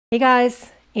Hey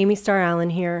guys, Amy Starr Allen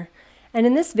here, and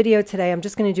in this video today I'm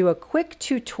just going to do a quick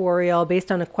tutorial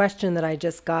based on a question that I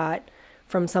just got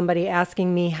from somebody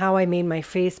asking me how I made my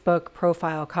Facebook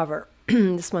profile cover,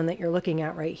 this one that you're looking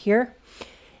at right here.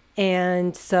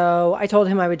 And so I told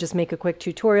him I would just make a quick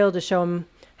tutorial to show him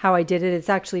how I did it. It's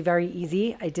actually very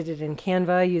easy. I did it in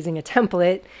Canva using a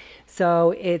template,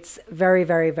 so it's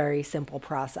very simple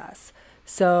process.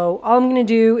 So all I'm going to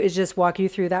do is just walk you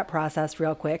through that process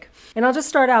real quick. And I'll just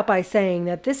start out by saying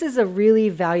that this is a really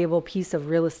valuable piece of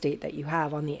real estate that you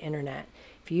have on the internet.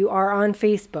 If you are on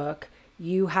Facebook,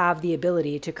 you have the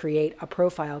ability to create a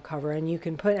profile cover and you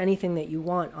can put anything that you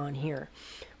want on here.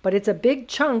 But it's a big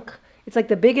chunk. It's like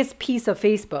the biggest piece of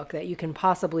Facebook that you can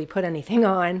possibly put anything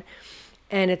on.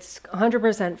 And it's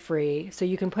 100% free. So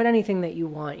you can put anything that you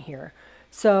want here.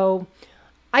 So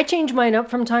I change mine up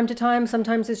from time to time.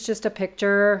 Sometimes it's just a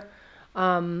picture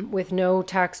with no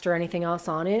text or anything else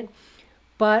on it.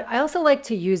 But I also like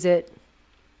to use it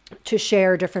to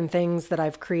share different things that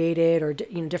I've created or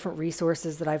different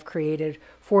resources that I've created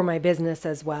for my business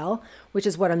as well, which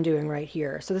is what I'm doing right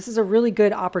here. So this is a really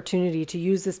good opportunity to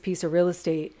use this piece of real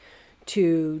estate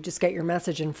to just get your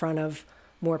message in front of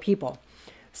more people.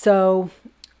 So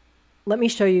let me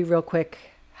show you real quick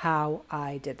how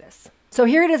I did this. So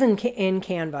here it is in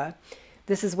Canva.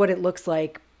 This is what it looks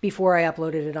like before I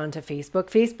uploaded it onto Facebook.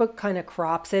 Facebook kind of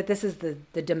crops it. This is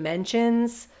the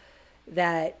dimensions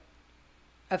that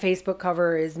a Facebook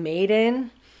cover is made in,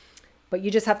 but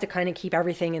you just have to kind of keep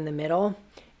everything in the middle.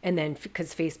 And then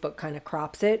because Facebook kind of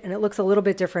crops it, and it looks a little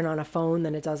bit different on a phone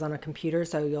than it does on a computer.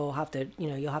 So you'll have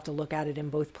to look at it in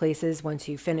both places once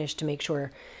you finish to make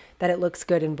sure that it looks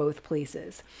good in both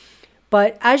places.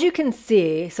 But as you can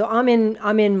see, so I'm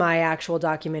in my actual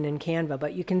document in Canva,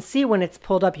 but you can see when it's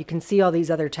pulled up, you can see all these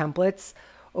other templates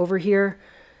over here.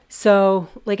 So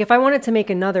like if I wanted to make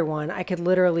another one, I could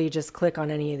literally just click on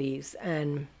any of these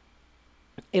and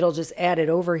it'll just add it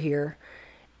over here.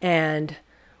 Or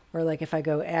like if I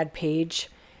go add page,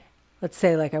 let's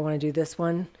say like I want to do this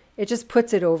one, it just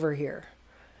puts it over here.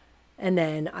 And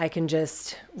then I can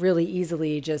just really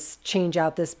easily just change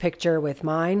out this picture with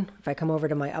mine. If I come over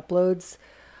to my uploads,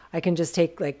 I can just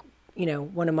take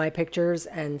one of my pictures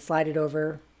and slide it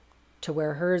over to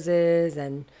where hers is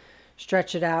and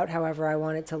stretch it out however I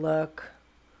want it to look.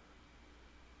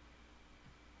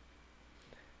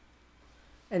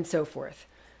 And so forth.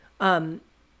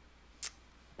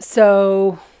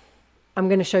 So I'm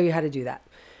going to show you how to do that.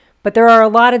 But there are a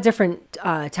lot of different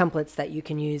templates that you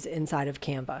can use inside of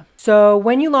Canva. So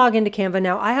when you log into Canva,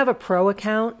 now I have a pro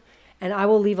account and I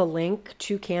will leave a link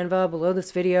to Canva below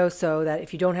this video so that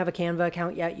if you don't have a Canva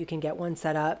account yet, you can get one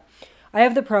set up. I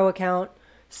have the pro account,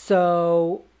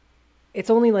 so it's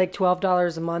only like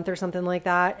 $12 a month or something like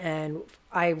that. And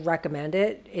I recommend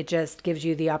it. It just gives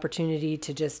you the opportunity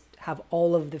to just have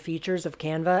all of the features of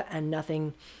Canva and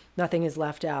nothing is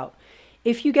left out.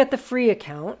 If you get the free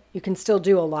account, you can still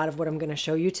do a lot of what I'm going to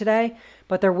show you today,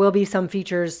 but there will be some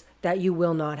features that you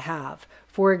will not have.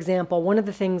 For example, one of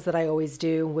the things that I always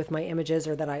do with my images,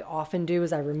 or that I often do,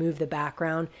 is I remove the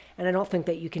background, and I don't think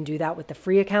that you can do that with the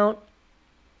free account.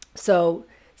 So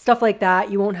stuff like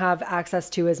that, you won't have access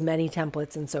to as many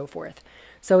templates and so forth.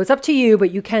 So it's up to you,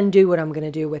 but you can do what I'm going to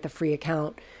do with a free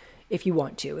account if you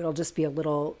want to. It'll just be a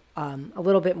little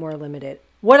bit more limited.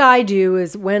 What I do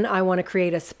is when I want to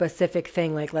create a specific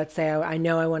thing, like let's say I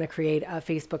know I want to create a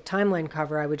Facebook timeline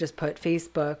cover, I would just put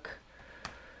Facebook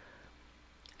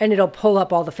and it'll pull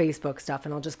up all the Facebook stuff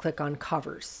and I'll just click on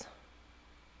covers,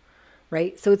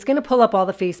 right? So it's going to pull up all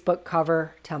the Facebook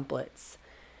cover templates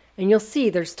and you'll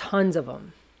see there's tons of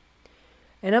them.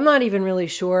 And I'm not even really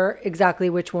sure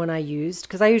exactly which one I used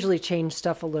because I usually change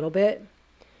stuff a little bit,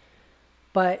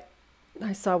 but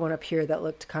I saw one up here that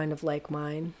looked kind of like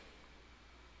mine.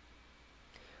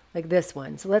 Like this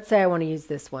one. So let's say I want to use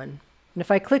this one. And if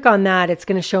I click on that, it's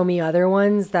going to show me other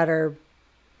ones that are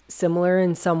similar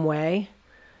in some way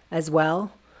as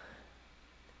well.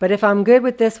 But if I'm good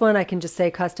with this one, I can just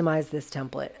say customize this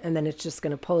template. And then it's just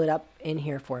going to pull it up in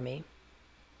here for me.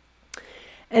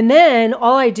 And then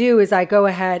all I do is I go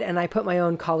ahead and I put my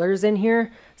own colors in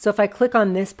here. So if I click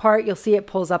on this part, you'll see it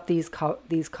pulls up these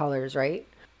colors, right?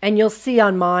 And you'll see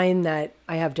on mine that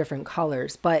I have different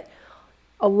colors. But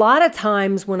a lot of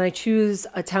times when I choose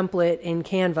a template in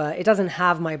Canva, it doesn't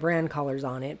have my brand colors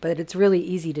on it, but it's really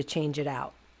easy to change it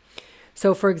out.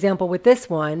 So for example, with this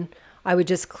one, I would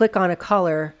just click on a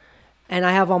color and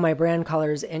I have all my brand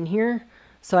colors in here.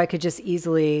 So I could just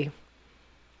easily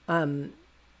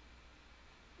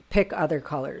pick other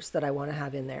colors that I want to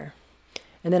have in there.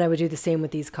 And then I would do the same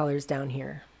with these colors down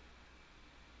here.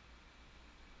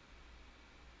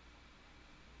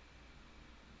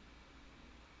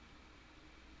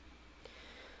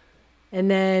 And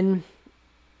then,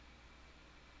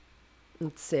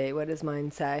 let's see, what does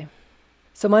mine say?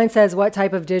 So mine says, what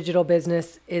type of digital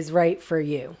business is right for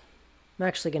you? I'm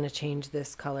actually going to change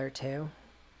this color too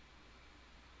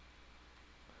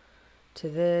to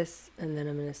this, and then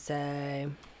I'm going to say,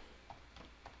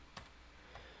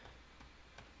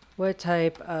 what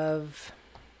type of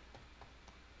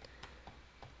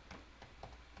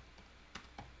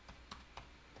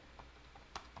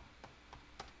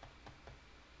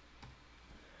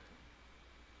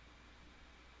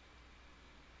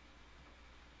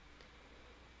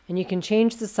and you can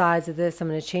change the size of this. I'm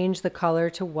going to change the color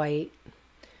to white.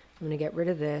 I'm going to get rid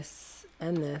of this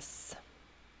and this.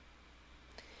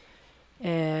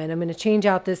 And I'm going to change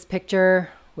out this picture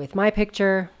with my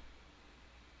picture.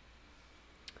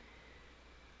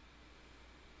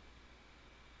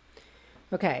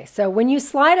 Okay, so when you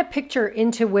slide a picture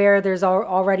into where there's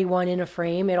already one in a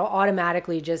frame, it'll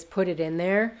automatically just put it in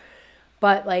there.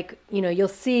 But like, you know, you'll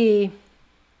see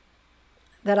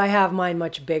that I have mine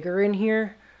much bigger in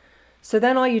here. So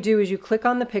then all you do is you click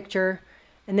on the picture,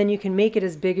 and then you can make it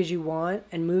as big as you want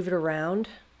and move it around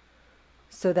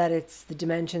so that it's the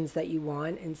dimensions that you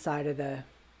want inside of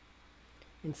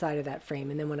that frame.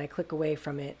 And then when I click away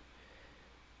from it,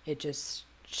 it just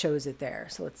shows it there.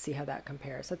 So let's see how that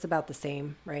compares. That's about the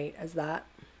same, right, as that.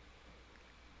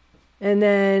 And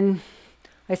then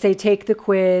I say take the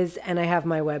quiz, and I have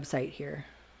my website here.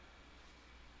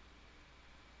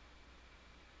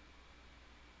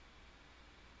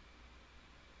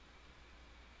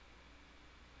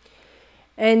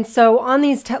 And so on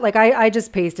these, like I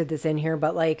just pasted this in here,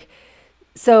 but like,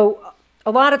 so a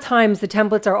lot of times the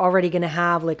templates are already going to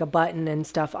have like a button and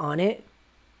stuff on it.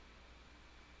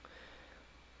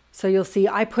 So you'll see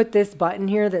I put this button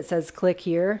here that says click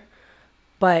here,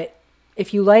 but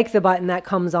if you like the button that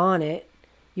comes on it,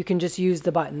 you can just use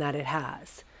the button that it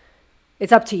has.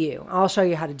 It's up to you. I'll show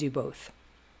you how to do both.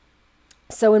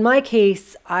 So in my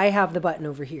case, I have the button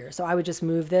over here. So I would just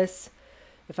move this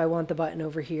if I want the button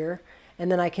over here.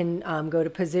 And then I can go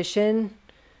to position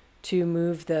to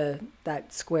move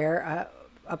that square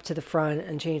up to the front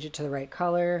and change it to the right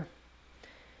color.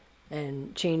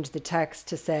 And change the text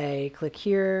to say, click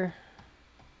here.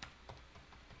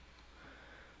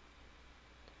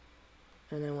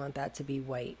 And I want that to be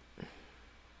white.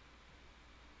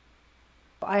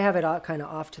 I have it all kind of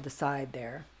off to the side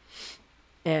there.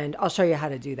 And I'll show you how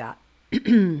to do that.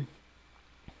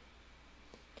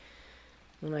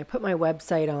 When I put my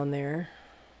website on there.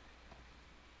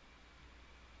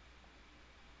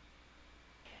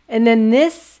 And then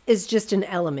this is just an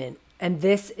element. And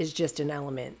this is just an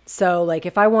element. So like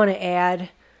if I want to add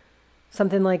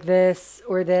something like this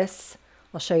or this,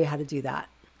 I'll show you how to do that.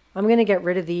 I'm going to get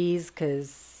rid of these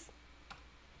because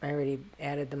I already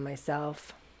added them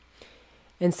myself.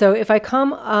 And so if I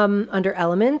come under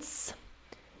elements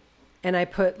and I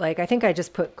put like, I think I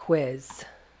just put quiz.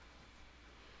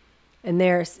 And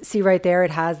there, see right there, it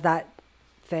has that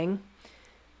thing.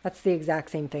 That's the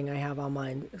exact same thing I have on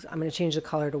mine. I'm going to change the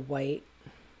color to white.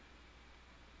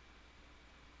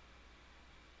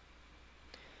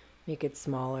 Make it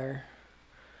smaller.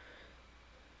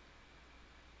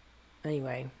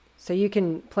 Anyway, so you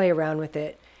can play around with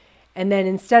it. And then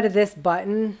instead of this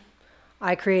button,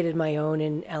 I created my own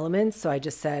in Elements. So I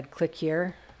just said, click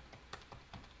here.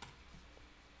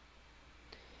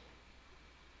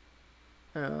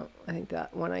 I think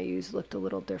that one I used looked a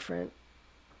little different.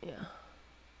 Yeah.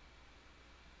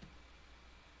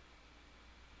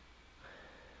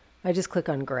 I just click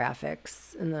on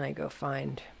graphics and then I go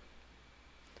find.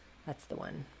 That's the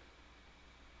one.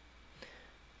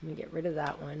 Let me get rid of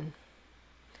that one.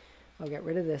 I'll get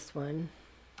rid of this one.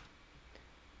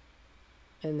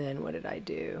 And then what did I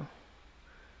do?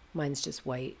 Mine's just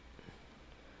white.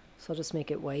 So I'll just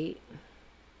make it white.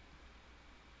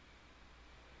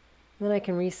 And then I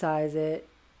can resize it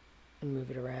and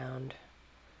move it around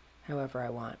however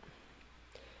I want.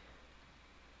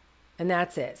 And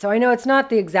that's it. So I know it's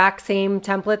not the exact same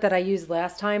template that I used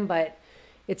last time, but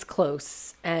it's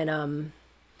close. And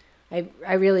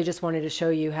I really just wanted to show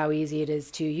you how easy it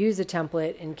is to use a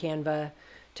template in Canva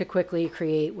to quickly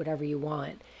create whatever you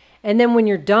want. And then when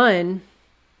you're done,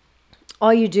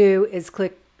 all you do is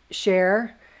click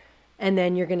share, and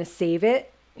then you're going to save it.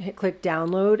 Click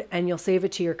download, and you'll save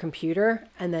it to your computer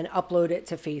and then upload it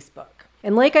to Facebook.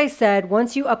 And like I said,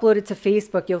 once you upload it to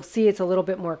Facebook, you'll see it's a little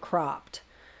bit more cropped.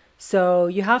 So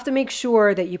you have to make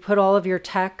sure that you put all of your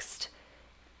text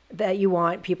that you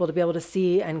want people to be able to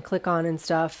see and click on and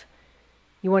stuff.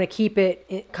 You want to keep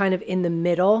it kind of in the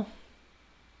middle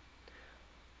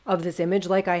of this image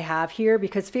like I have here,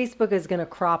 because Facebook is going to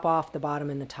crop off the bottom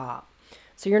and the top.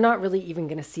 So you're not really even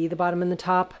going to see the bottom and the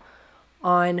top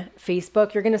on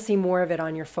Facebook. You're going to see more of it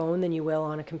on your phone than you will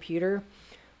on a computer,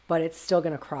 but it's still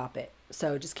going to crop it.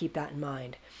 So just keep that in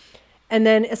mind. And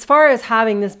then as far as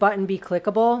having this button be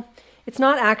clickable, it's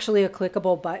not actually a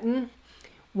clickable button.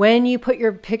 When you put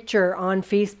your picture on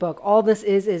Facebook, all this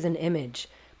is an image.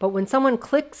 But when someone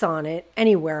clicks on it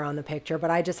anywhere on the picture, but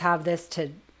I just have this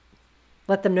to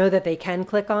let them know that they can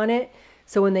click on it.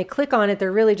 So when they click on it,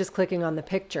 they're really just clicking on the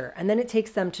picture. And then it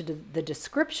takes them to the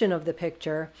description of the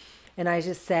picture. And I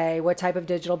just say, what type of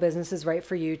digital business is right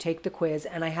for you? Take the quiz.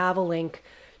 And I have a link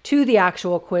to the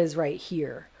actual quiz right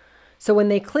here. So when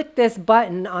they click this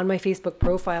button on my Facebook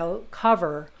profile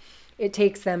cover, it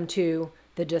takes them to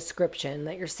the description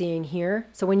that you're seeing here.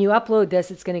 So when you upload this,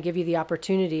 it's going to give you the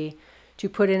opportunity to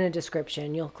put in a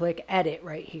description. You'll click edit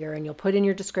right here and you'll put in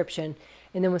your description.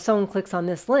 And then when someone clicks on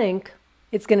this link,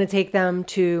 it's going to take them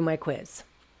to my quiz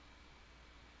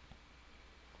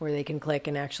where they can click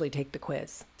and actually take the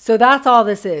quiz. So that's all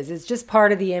this is. It's just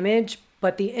part of the image,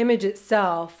 but the image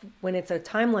itself, when it's a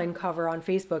timeline cover on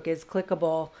Facebook, is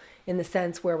clickable in the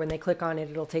sense where when they click on it,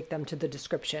 it'll take them to the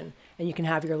description and you can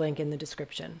have your link in the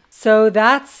description. So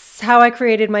that's how I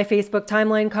created my Facebook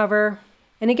timeline cover.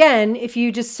 And again, if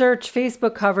you just search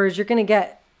Facebook covers, you're going to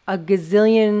get a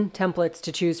gazillion templates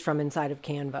to choose from inside of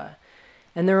Canva.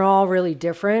 And they're all really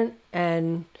different.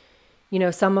 And, you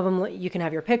know, some of them you can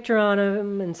have your picture on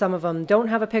them and some of them don't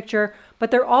have a picture,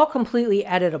 but they're all completely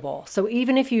editable. So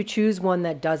even if you choose one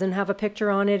that doesn't have a picture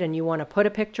on it and you want to put a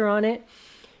picture on it,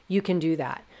 you can do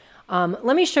that.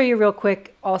 Let me show you real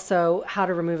quick also how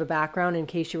to remove a background in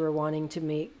case you were wanting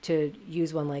to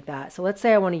use one like that. So let's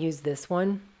say I want to use this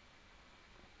one.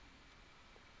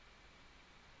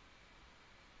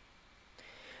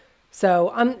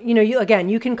 So again,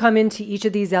 you can come into each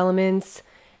of these elements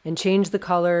and change the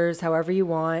colors however you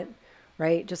want,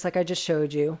 right? Just like I just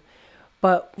showed you.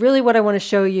 But really what I want to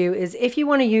show you is if you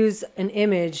want to use an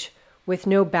image with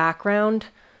no background.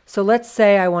 So let's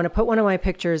say I want to put one of my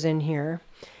pictures in here.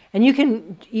 And you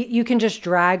can just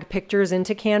drag pictures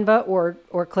into Canva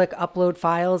or click upload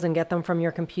files and get them from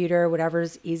your computer,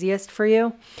 whatever's easiest for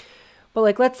you. But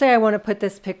like, let's say I want to put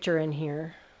this picture in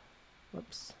here.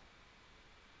 Whoops.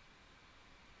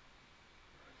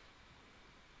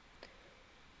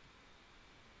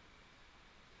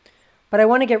 But I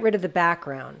want to get rid of the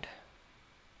background.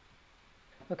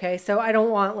 Okay, so I don't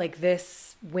want like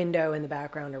this window in the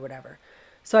background or whatever.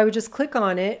 So I would just click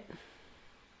on it.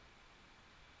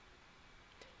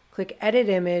 Click Edit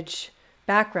Image,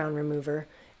 Background Remover,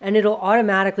 and it'll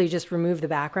automatically just remove the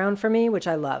background for me, which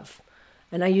I love.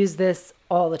 And I use this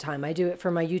all the time. I do it for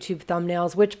my YouTube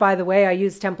thumbnails, which, by the way, I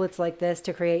use templates like this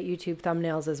to create YouTube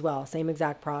thumbnails as well. Same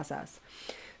exact process.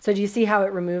 So do you see how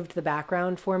it removed the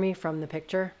background for me from the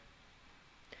picture?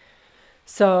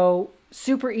 So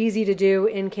super easy to do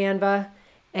in Canva.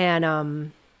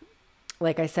 And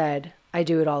like I said, I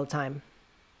do it all the time.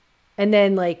 And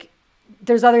then like,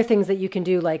 there's other things that you can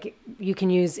do, like you can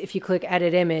use, if you click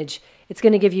edit image, it's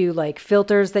going to give you like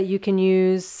filters that you can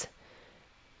use.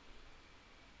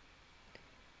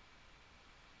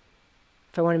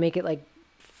 If I want to make it like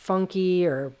funky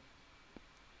or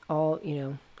all,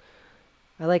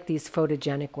 I like these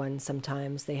photogenic ones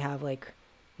sometimes. They have like,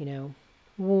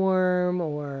 warm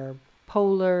or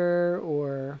polar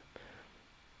or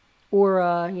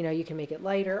aura, you can make it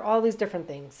lighter, all these different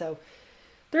things. So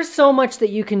there's so much that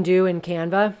you can do in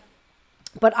Canva,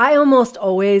 but I almost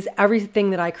always, almost everything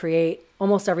that I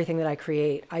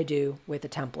create, I do with a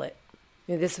template.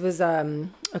 This was a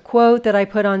quote that I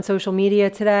put on social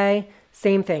media today.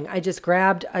 Same thing. I just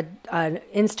grabbed an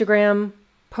Instagram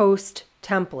post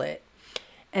template.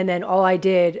 And then all I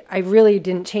did, I really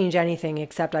didn't change anything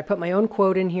except I put my own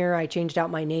quote in here. I changed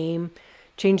out my name,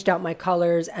 changed out my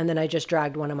colors, and then I just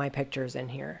dragged one of my pictures in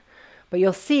here. But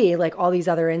you'll see like all these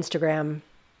other Instagram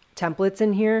templates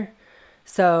in here.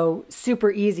 So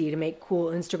super easy to make cool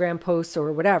Instagram posts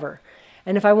or whatever.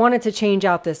 And if I wanted to change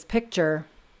out this picture,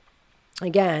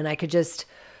 again, I could just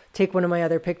take one of my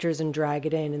other pictures and drag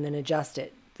it in and then adjust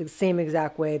it the same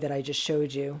exact way that I just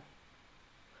showed you.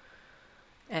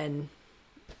 And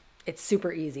it's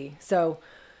super easy. So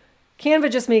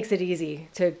Canva just makes it easy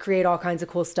to create all kinds of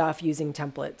cool stuff using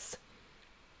templates.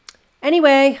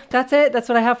 Anyway, that's it. That's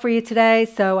what I have for you today.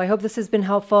 So I hope this has been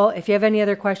helpful. If you have any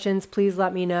other questions, please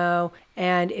let me know.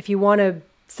 And if you want to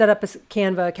set up a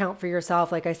Canva account for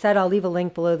yourself, like I said, I'll leave a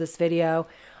link below this video.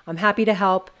 I'm happy to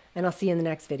help, and I'll see you in the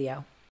next video.